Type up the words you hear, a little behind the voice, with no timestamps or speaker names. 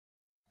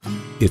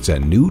It's a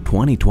new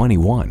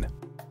 2021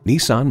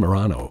 Nissan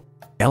Murano.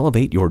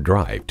 Elevate your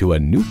drive to a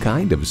new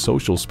kind of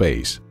social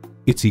space.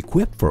 It's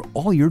equipped for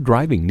all your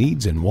driving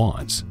needs and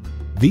wants.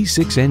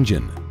 V6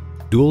 engine,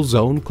 dual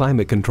zone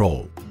climate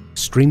control,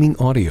 streaming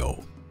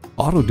audio,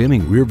 auto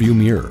dimming rearview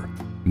mirror,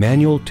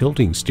 manual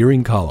tilting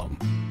steering column,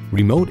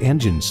 remote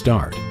engine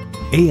start,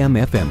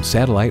 AM/FM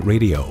satellite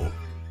radio,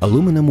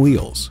 aluminum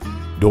wheels,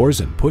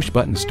 doors and push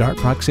button start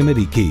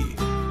proximity key,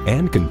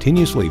 and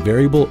continuously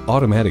variable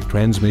automatic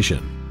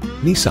transmission.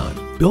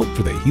 Nissan, built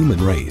for the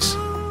human race.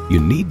 You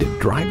need to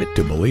drive it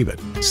to believe it.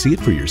 See it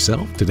for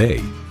yourself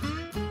today.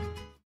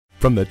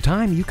 From the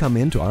time you come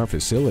into our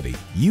facility,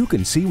 you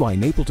can see why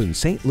Napleton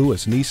St.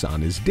 Louis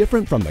Nissan is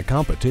different from the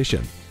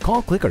competition.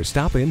 Call, click, or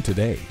stop in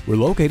today. We're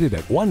located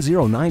at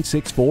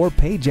 10964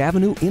 Page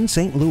Avenue in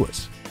St.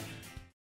 Louis.